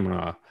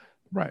camera,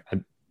 right?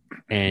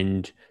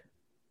 And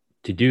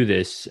to do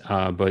this,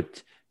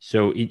 but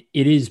so it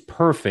is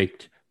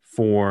perfect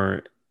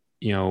for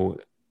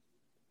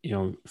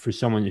for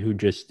someone who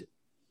just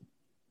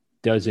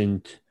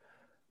doesn't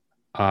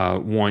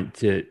want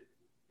to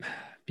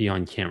be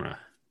on camera.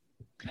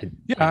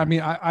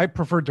 I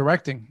prefer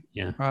directing.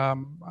 Yeah.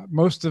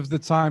 Most of the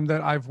time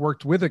that I've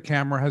worked with a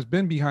camera has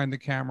been behind the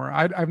camera.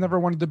 I've never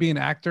wanted to be an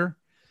actor.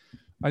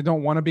 I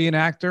don't want to be an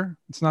actor.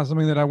 It's not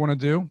something that I want to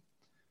do.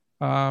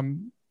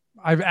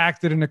 I've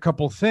acted in a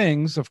couple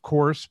things, of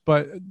course,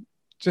 but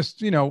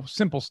just,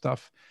 simple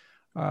stuff.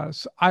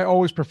 So I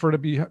always prefer to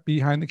be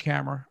behind the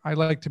camera. I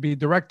like to be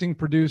directing,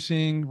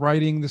 producing,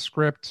 writing the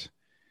script.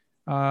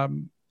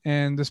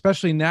 And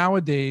especially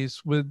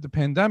nowadays with the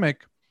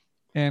pandemic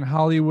and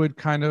Hollywood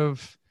kind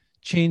of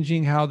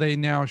changing how they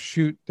now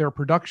shoot their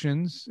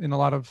productions in a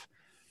lot of,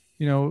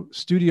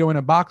 studio in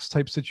a box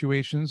type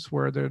situations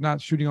where they're not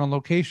shooting on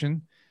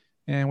location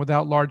and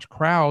without large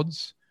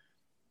crowds.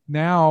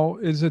 Now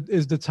is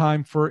the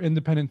time for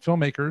independent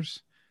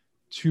filmmakers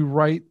to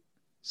write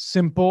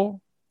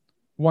simple,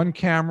 one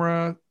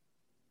camera,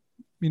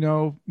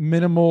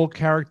 minimal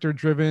character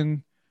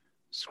driven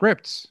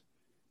scripts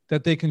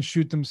that they can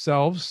shoot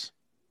themselves,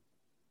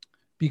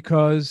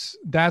 because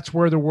that's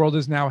where the world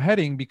is now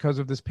heading because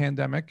of this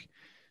pandemic.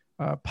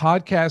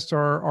 Podcasts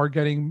are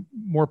getting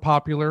more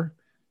popular.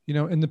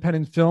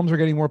 Independent films are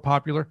getting more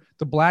popular.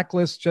 The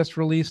Blacklist just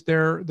released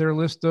their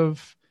list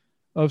of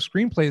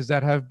screenplays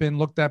that have been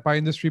looked at by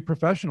industry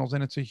professionals,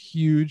 and it's a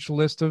huge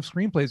list of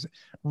screenplays.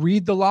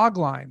 Read the log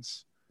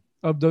lines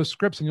of those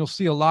scripts, and you'll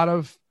see a lot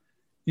of,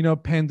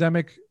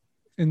 pandemic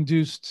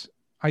induced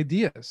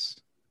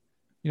ideas.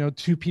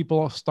 Two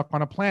people stuck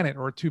on a planet,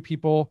 or two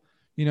people,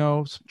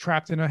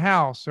 trapped in a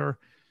house, or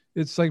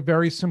it's like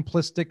very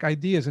simplistic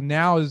ideas. And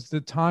now is the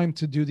time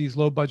to do these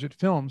low budget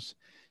films.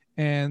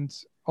 And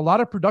a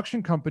lot of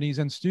production companies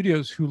and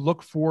studios who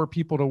look for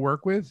people to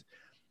work with,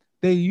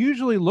 they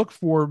usually look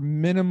for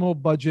minimal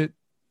budget,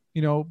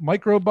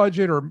 micro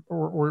budget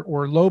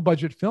or low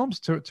budget films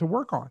to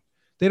work on.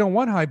 They don't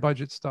want high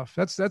budget stuff.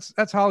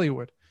 That's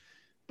Hollywood.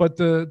 But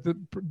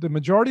the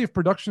majority of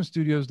production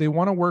studios, they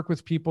want to work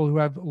with people who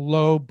have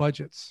low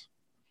budgets.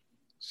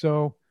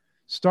 So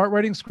start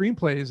writing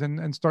screenplays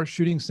and start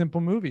shooting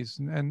simple movies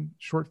and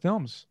short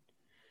films.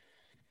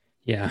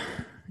 Yeah.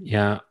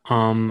 Yeah.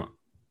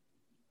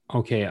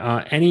 Okay.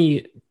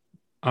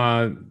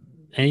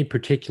 Any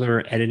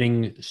particular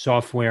editing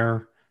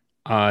software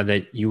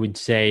that you would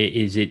say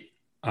is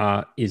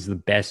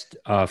the best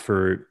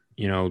for,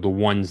 the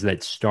ones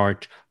that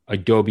start?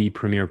 Adobe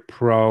Premiere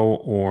Pro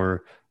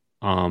or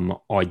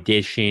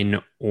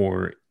Audition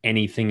or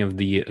anything of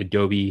the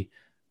Adobe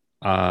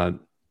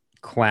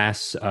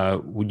class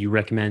would you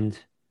recommend?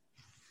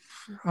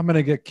 I'm going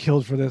to get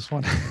killed for this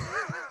one.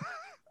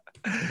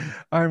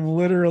 I'm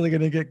literally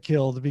going to get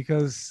killed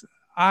because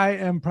I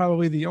am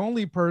probably the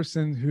only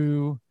person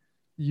who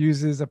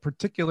uses a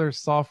particular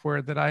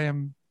software that I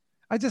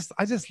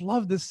just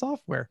love this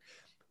software.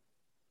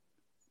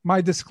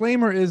 My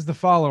disclaimer is the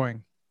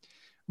following.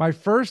 My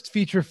first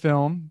feature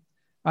film,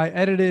 I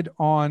edited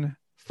on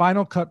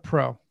Final Cut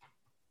Pro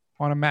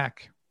on a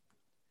Mac.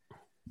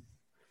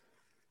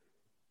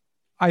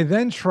 I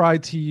then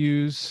tried to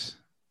use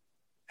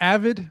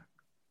Avid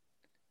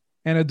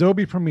and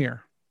Adobe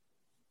Premiere.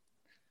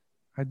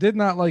 I did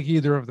not like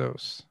either of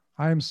those.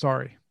 I am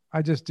sorry.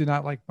 I just do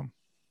not like them.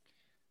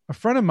 A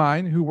friend of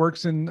mine who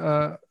works in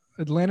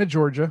Atlanta,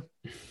 Georgia,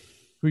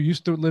 who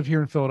used to live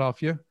here in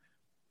Philadelphia,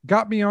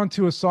 got me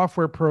onto a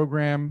software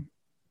program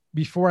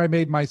before I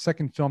made my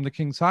second film, The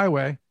King's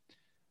Highway,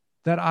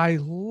 that I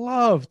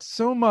loved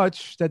so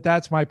much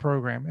that's my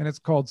program. And it's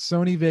called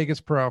Sony Vegas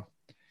Pro.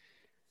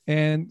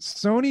 And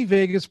Sony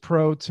Vegas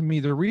Pro, to me,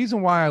 the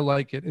reason why I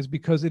like it is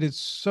because it is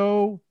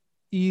so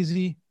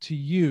easy to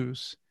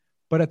use,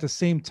 but at the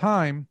same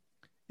time,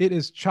 it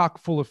is chock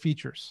full of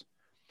features.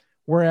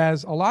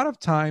 Whereas a lot of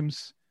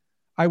times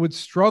I would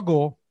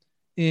struggle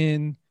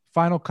in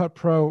Final Cut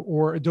Pro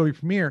or Adobe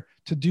Premiere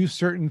to do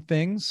certain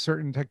things,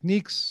 certain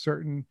techniques,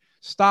 certain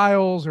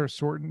styles, or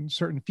certain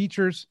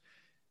features.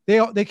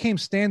 They came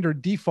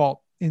standard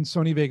default in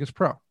Sony Vegas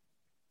Pro.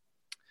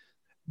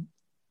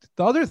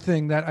 The other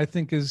thing that I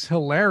think is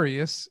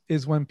hilarious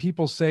is when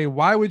people say,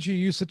 why would you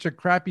use such a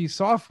crappy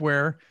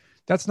software?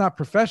 That's not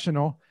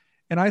professional.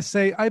 And I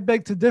say, I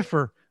beg to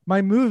differ.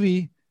 My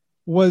movie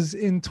was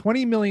in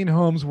 20 million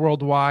homes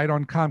worldwide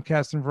on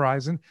Comcast and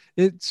Verizon.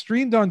 It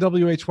streamed on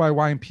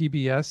WHYY and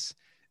PBS.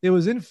 It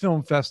was in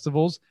film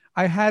festivals.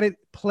 I had it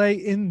play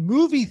in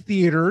movie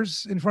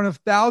theaters in front of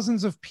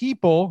thousands of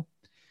people.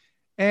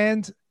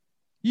 And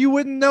you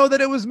wouldn't know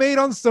that it was made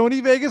on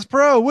Sony Vegas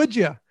Pro, would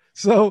you?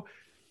 So,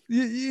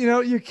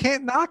 you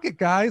can't knock it,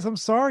 guys. I'm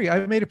sorry.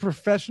 I made a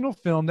professional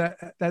film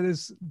that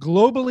is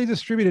globally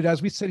distributed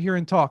as we sit here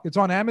and talk. It's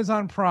on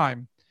Amazon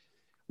Prime.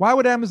 Why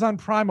would Amazon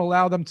Prime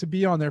allow them to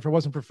be on there if it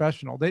wasn't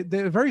professional?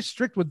 They're very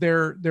strict with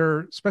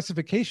their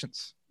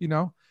specifications.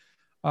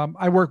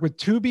 I work with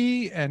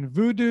Tubi and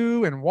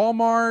Vudu and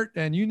Walmart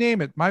and you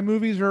name it. My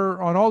movies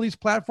are on all these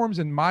platforms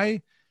and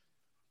my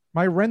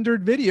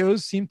rendered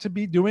videos seem to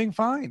be doing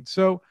fine.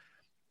 So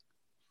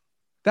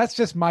that's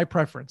just my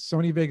preference,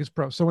 Sony Vegas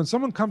Pro. So when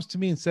someone comes to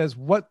me and says,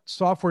 what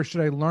software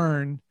should I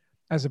learn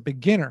as a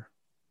beginner?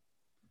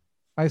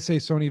 I say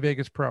Sony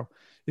Vegas Pro.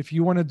 If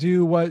you want to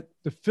do what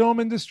the film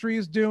industry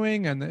is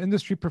doing and the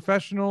industry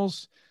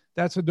professionals,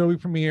 that's Adobe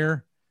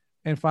Premiere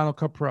and Final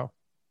Cut Pro.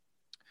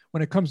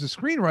 When it comes to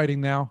screenwriting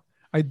now,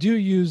 I do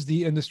use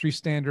the industry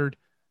standard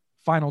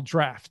Final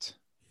Draft.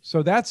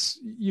 So that's,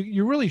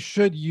 you really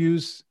should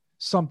use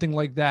something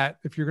like that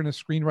if you're going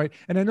to screenwrite.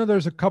 And I know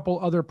there's a couple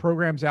other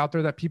programs out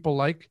there that people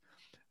like,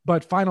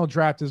 but Final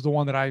Draft is the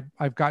one that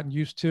I've gotten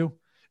used to.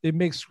 It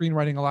makes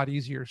screenwriting a lot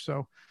easier.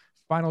 So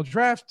Final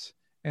Draft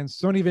and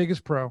Sony Vegas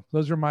Pro,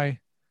 those are my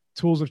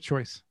tools of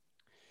choice.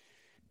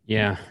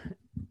 Yeah.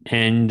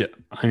 And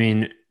I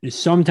mean,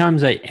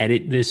 sometimes I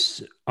edit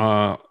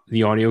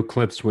the audio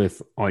clips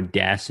with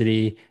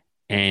Audacity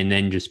and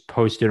then just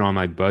post it on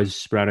my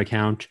Buzzsprout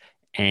account.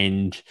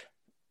 And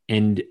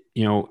and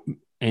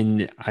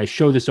I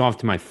show this off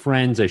to my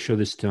friends. I show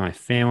this to my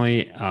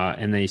family,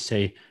 and they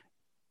say,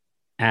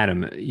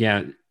 Adam,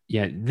 yeah,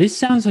 this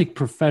sounds like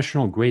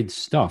professional grade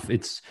stuff.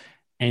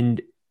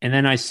 And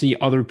then I see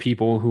other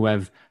people who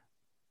have,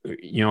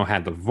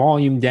 had the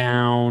volume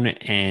down,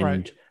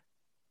 and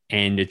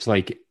it's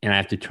like, and I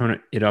have to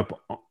turn it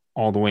up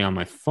all the way on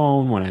my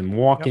phone when I'm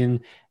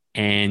walking.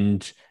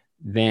 Yep.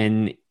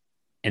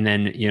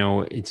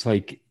 It's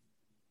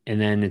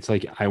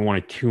like I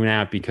want to tune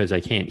out because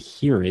I can't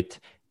hear it.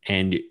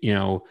 And,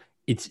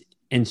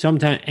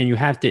 sometimes you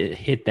have to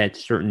hit that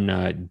certain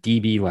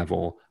dB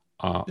level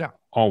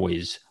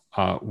always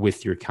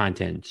with your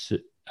content.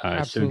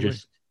 Absolutely.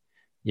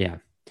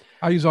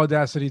 I use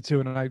Audacity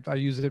too, and I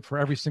use it for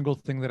every single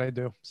thing that I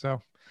do.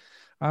 So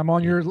I'm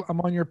on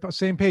your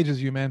same page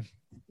as you, man.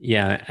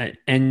 Yeah,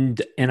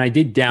 and I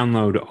did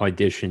download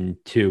Audition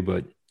too,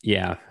 but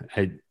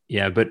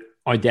but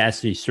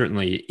Audacity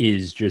certainly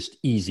is just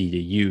easy to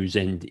use,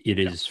 and it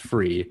is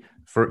free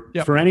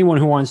for anyone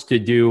who wants to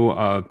do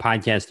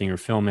podcasting or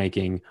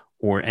filmmaking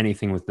or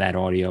anything with that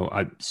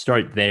audio.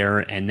 Start there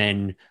and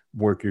then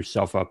work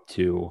yourself up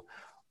to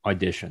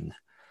Audition.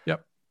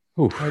 Yep.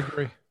 Oof. I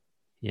agree.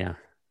 Yeah.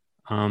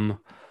 All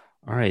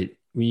right.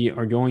 We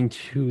are going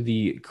to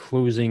the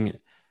closing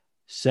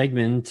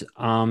segment.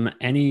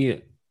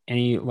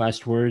 Any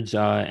last words?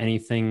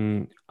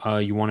 Anything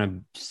you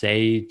want to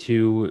say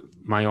to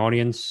my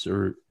audience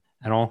or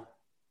at all?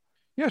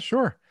 Yeah,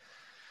 sure.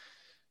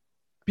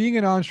 Being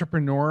an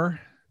entrepreneur,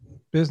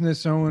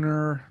 business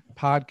owner,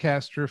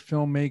 podcaster,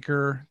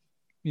 filmmaker,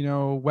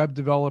 web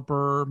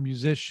developer,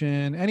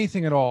 musician,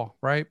 anything at all,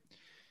 right?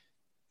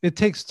 It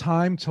takes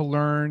time to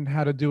learn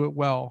how to do it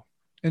well.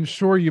 And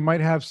sure, you might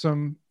have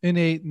some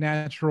innate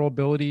natural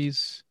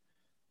abilities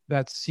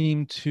that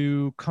seem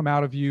to come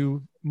out of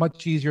you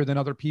much easier than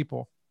other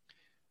people.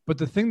 But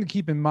the thing to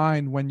keep in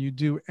mind when you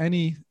do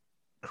any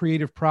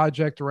creative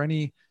project or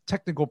any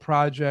technical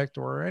project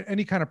or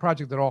any kind of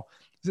project at all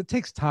is it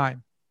takes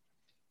time.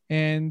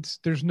 And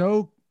there's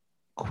no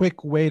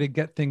quick way to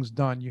get things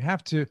done. You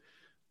have to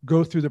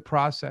go through the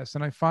process.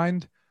 And I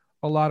find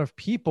a lot of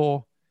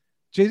people,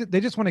 they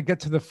just want to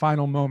get to the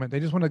final moment. They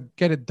just want to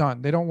get it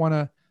done. They don't want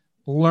to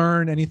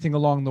learn anything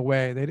along the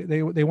way.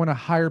 They want to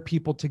hire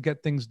people to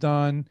get things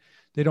done.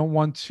 They don't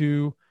want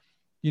to,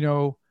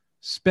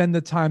 spend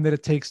the time that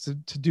it takes to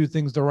do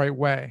things the right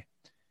way.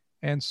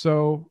 And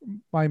so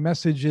my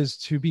message is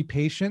to be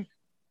patient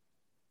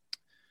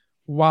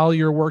while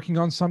you're working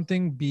on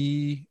something.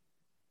 Be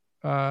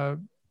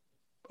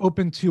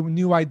open to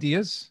new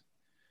ideas.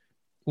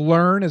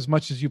 Learn as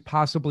much as you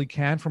possibly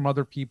can from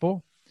other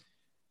people.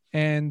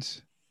 And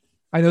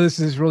I know this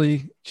is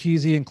really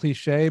cheesy and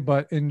cliche,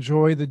 but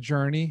enjoy the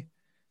journey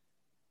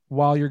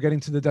while you're getting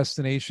to the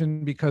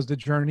destination, because the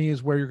journey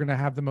is where you're going to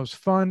have the most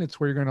fun. It's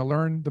where you're going to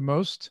learn the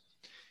most.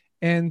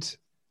 And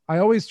I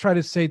always try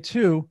to say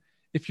too,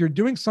 if you're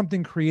doing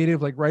something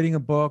creative, like writing a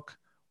book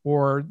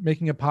or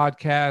making a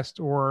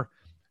podcast or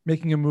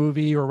making a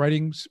movie or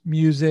writing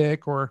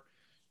music or,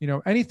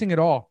 anything at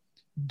all,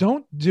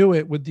 don't do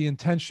it with the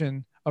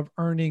intention of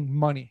earning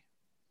money.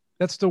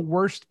 That's the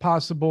worst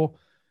possible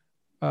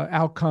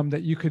outcome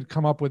that you could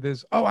come up with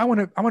is, oh, I want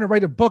to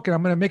write a book and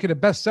I'm going to make it a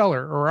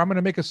bestseller, or I'm going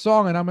to make a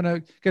song and I'm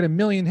going to get 1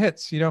 million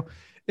hits.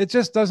 It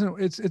just doesn't,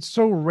 it's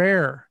so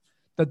rare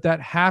that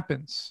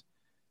happens.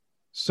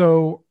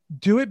 So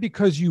do it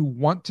because you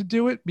want to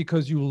do it,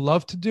 because you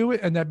love to do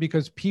it, and that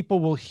because people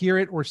will hear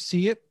it or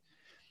see it.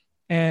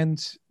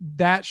 And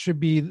that should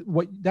be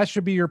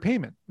your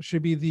payment. It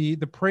should be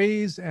the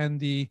praise and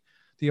the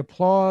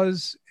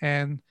applause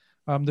and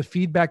the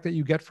feedback that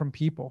you get from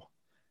people.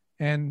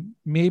 And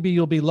maybe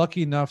you'll be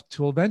lucky enough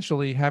to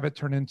eventually have it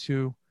turn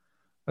into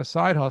a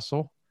side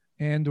hustle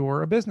and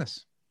or a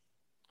business.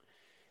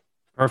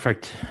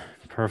 Perfect.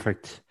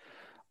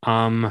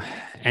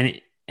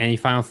 Any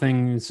final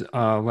things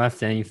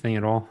left? Anything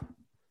at all?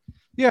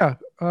 Yeah.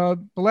 The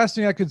last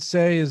thing I could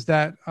say is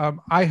that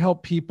I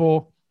help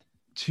people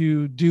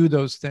to do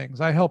those things.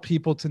 I help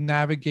people to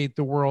navigate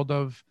the world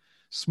of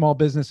small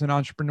business and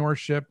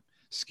entrepreneurship,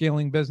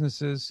 scaling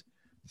businesses,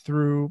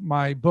 through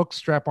my book,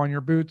 Strap on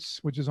Your Boots,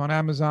 which is on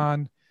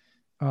Amazon,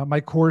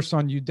 my course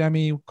on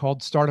Udemy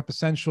called Startup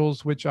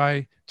Essentials, which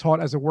I taught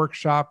as a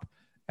workshop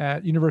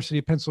at University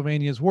of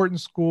Pennsylvania's Wharton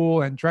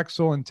School and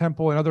Drexel and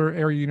Temple and other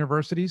area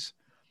universities,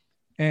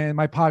 and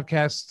my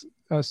podcast,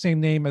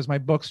 same name as my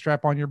book,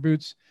 Strap on Your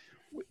Boots.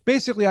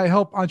 Basically, I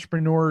help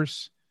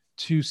entrepreneurs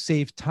to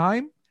save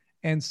time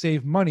and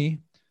save money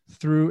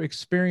through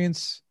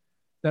experience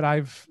that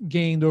I've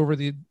gained over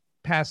the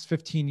past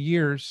 15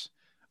 years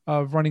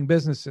of running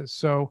businesses.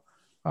 So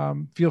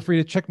feel free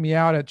to check me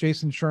out at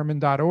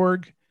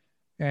jasonsherman.org,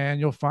 and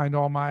you'll find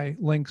all my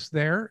links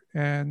there.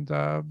 And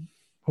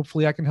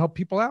hopefully I can help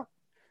people out.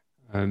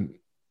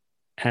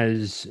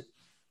 As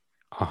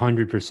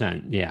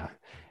 100%. Yeah.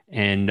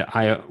 And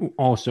I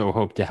also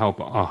hope to help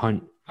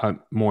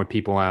more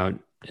people out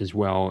as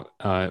well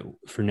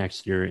for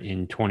next year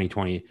in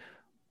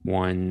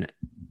 2021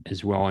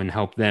 as well, and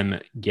help them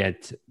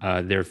get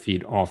their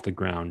feet off the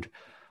ground.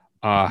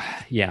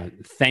 Yeah.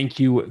 Thank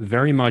you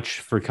very much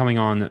for coming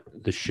on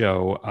the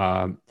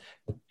show.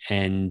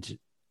 And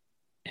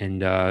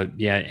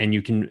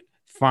you can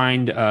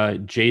find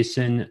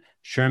Jason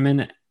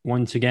Sherman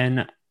once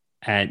again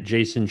at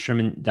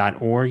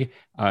jasonsherman.org.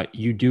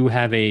 You do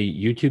have a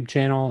YouTube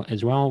channel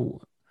as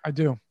well? I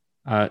do.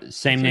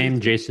 Same name,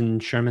 Jason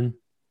Sherman?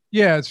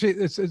 Yeah, it's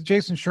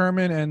Jason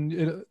Sherman,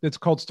 and it's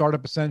called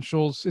Startup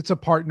Essentials. It's a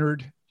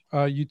partnered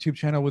YouTube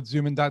channel with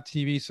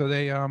Zoomin.tv. So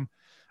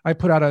I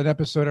put out an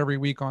episode every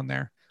week on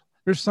there.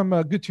 There's some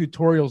good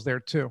tutorials there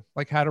too,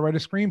 like how to write a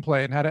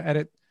screenplay and how to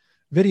edit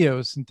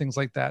videos and things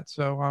like that.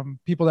 So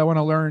people that want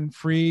to learn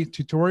free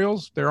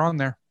tutorials, they're on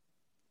there.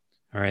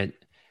 All right.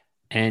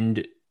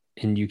 And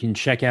you can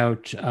check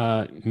out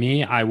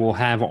me. I will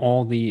have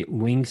all the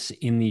links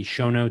in the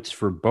show notes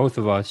for both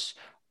of us.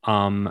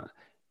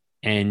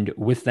 And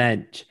with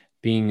that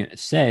being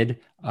said,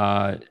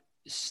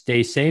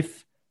 stay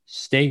safe,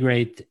 stay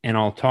great, and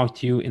I'll talk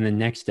to you in the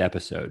next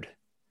episode.